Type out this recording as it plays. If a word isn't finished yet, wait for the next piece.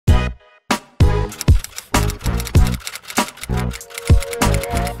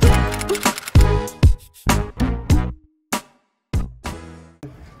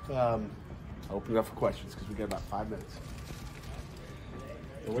open it up for questions because we got about 5 minutes.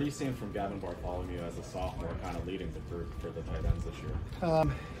 So what are you seeing from Gavin Bartholomew as a sophomore, kind of leading the group for the tight ends this year?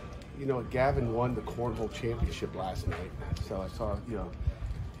 You know, Gavin won the Cornhole Championship last night, so I saw,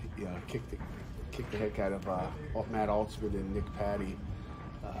 kick the heck out of Matt Altsman and Nick Patty,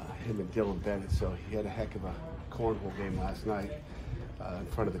 him and Dylan Bennett. So he had a heck of a cornhole game last night in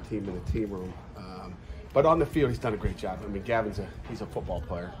front of the team in the team room. But on the field, he's done a great job. I mean, he's a football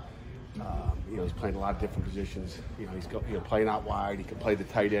player. He's playing a lot of different positions. He's playing out wide. He can play the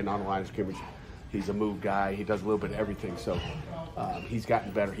tight end on the line of scrimmage. He's a move guy. He does a little bit of everything. So he's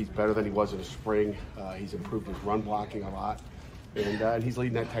gotten better. He's better than he was in the spring. He's improved his run blocking a lot. And he's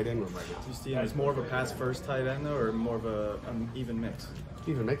leading that tight end room right now. Do you see him as more of a pass-first tight end, though, or more of an even mix?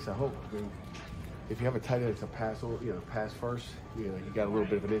 Even mix, I hope. I mean, if you have a tight end that's a pass first, you got a little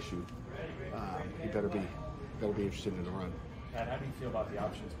bit of an issue. You better be interested in the run. Pat, how do you feel about the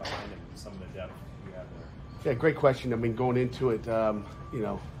options behind him, some of the depth you have there? Yeah, great question. I mean, going into it, you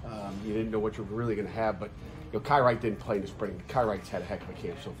didn't know what you were really going to have, but Kai Wright didn't play in the spring. Kai Wright's had a heck of a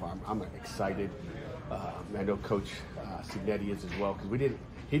camp so far. I'm excited. I know Coach Signetti is as well because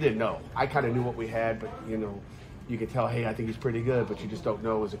he didn't know. I kind of knew what we had, but you can tell, hey, I think he's pretty good, but you just don't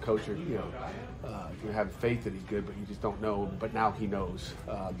know as a coach, or you have faith that he's good, but you just don't know. But now he knows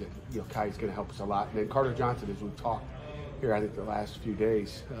that Kai's going to help us a lot. And then Carter Johnson, as we've talked here, I think the last few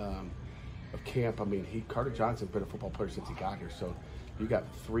days of camp. I mean, Carter Johnson's been a football player since he got here, so you got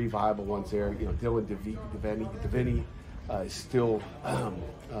 3 viable ones there. Dylan Deviney is still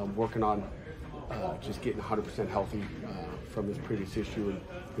working on just getting 100% healthy from his previous issue,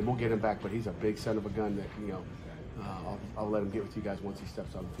 and we'll get him back. But he's a big son of a gun that I'll let him get with you guys once he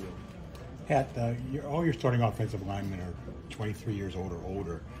steps on the field. Pat, all your starting offensive linemen are 23 years old or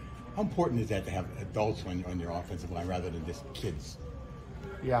older. How important is that to have adults on your offensive line rather than just kids?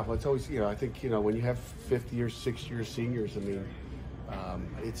 Yeah, well, it's always, I think, when you have 5th-year, 6th-year seniors, I mean,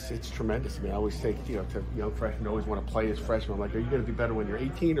 it's tremendous. I mean, I always think, to young freshmen always want to play as freshmen. I'm like, are you going to do better when you're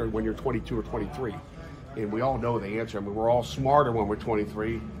 18 or when you're 22 or 23? And we all know the answer. I mean, we're all smarter when we're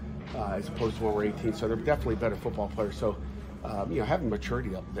 23 as opposed to when we're 18. So they're definitely better football players. So, having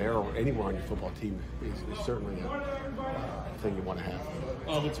maturity up there or anywhere on your football team is certainly a thing you want to have.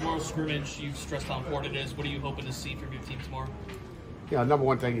 With tomorrow's scrimmage, you've stressed how important it is. What are you hoping to see from your team tomorrow? Number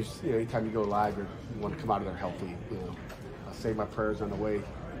one thing is, anytime you go live, you want to come out of there healthy. I say my prayers on the way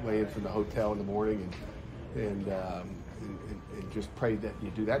in from the hotel in the morning, and just pray that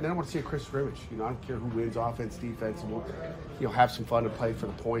you do that. And then I want to see a crisp scrimmage. I don't care who wins, offense, defense, and we'll have some fun and play for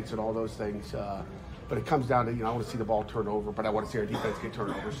the points and all those things. But it comes down to, I want to see the ball turn over, but I want to see our defense get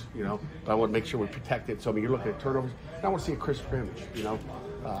turnovers, But I want to make sure we protect it. So, I mean, you're looking at turnovers, and I want to see a crisp scrimmage, I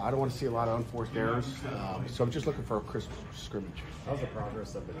don't want to see a lot of unforced errors. So I'm just looking for a crisp scrimmage. How's the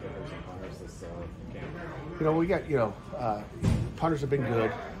progress of the kickers and punters this game? We got, punters have been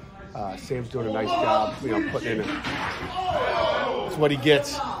good. Sam's doing a nice job, putting in that's what he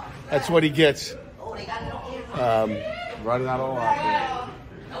gets. That's what he gets. Running out of the locker.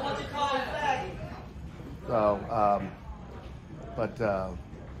 So,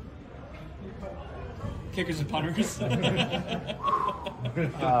 Kickers and punters. Been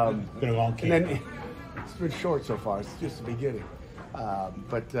a long camp. And then it's been short so far. It's just the beginning.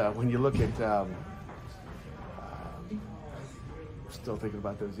 But when you look at, still thinking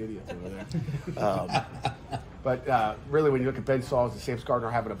about those idiots over there. But really, when you look at Ben Sauls and Sam Gardner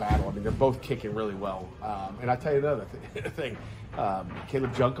having a battle, I mean, they're both kicking really well. And I'll tell you another thing.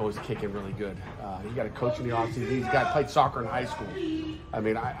 Caleb Junko is kicking really good. He got a coach in the offseason. He's played soccer in high school. I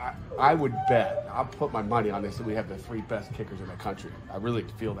mean, I would bet, I'll put my money on this, that we have the 3 best kickers in the country. I really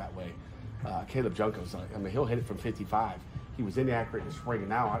feel that way. Caleb Junko's, he'll hit it from 55. He was inaccurate in the spring, and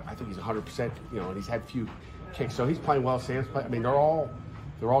now I think he's 100%, and he's had few kicks. So he's playing well. Sam's playing. I mean, they're all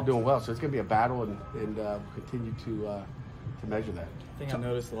doing well. So it's going to be a battle, and continue to measure that. I think I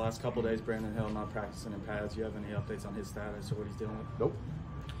noticed the last couple of days Brandon Hill not practicing in pads. Do you have any updates on his status or what he's dealing with? Nope.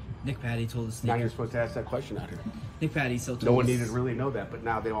 Nick Patty told us. Now you're supposed to ask that question out here. Nick Patty still told us. No one needed to really know that, but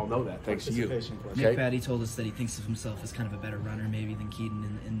now they all know that, thanks to you. Okay? Nick Patty told us that he thinks of himself as kind of a better runner maybe than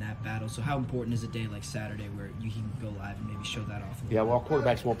Keaton in that battle. So how important is a day like Saturday where you can go live and maybe show that off a little Yeah, well,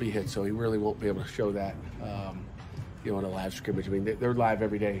 quarterbacks won't be hit, so he really won't be able to show that, in a live scrimmage. I mean, they're live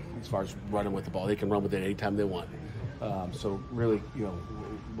every day as far as running with the ball. They can run with it anytime they want. So really,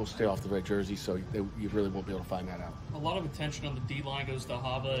 we'll stay off the red jersey, so you really won't be able to find that out. A lot of attention on the D-line goes to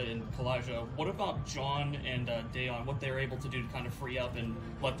Hava and Kalijah. What about John and Dayon, what they're able to do to kind of free up and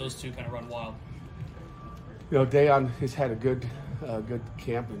let those two kind of run wild? Dayon has had a good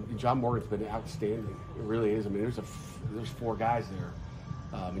camp, and John Morgan's been outstanding. It really is. I mean, there's 4 guys there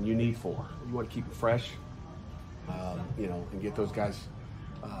and you need 4. You want to keep it fresh, you know, and get those guys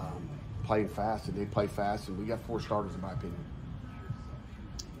playing fast, and they play fast, and we got 4 starters in my opinion.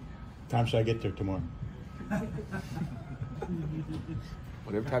 Time should I get there tomorrow?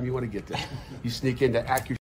 Whatever time you want to get there. You sneak into accuracy.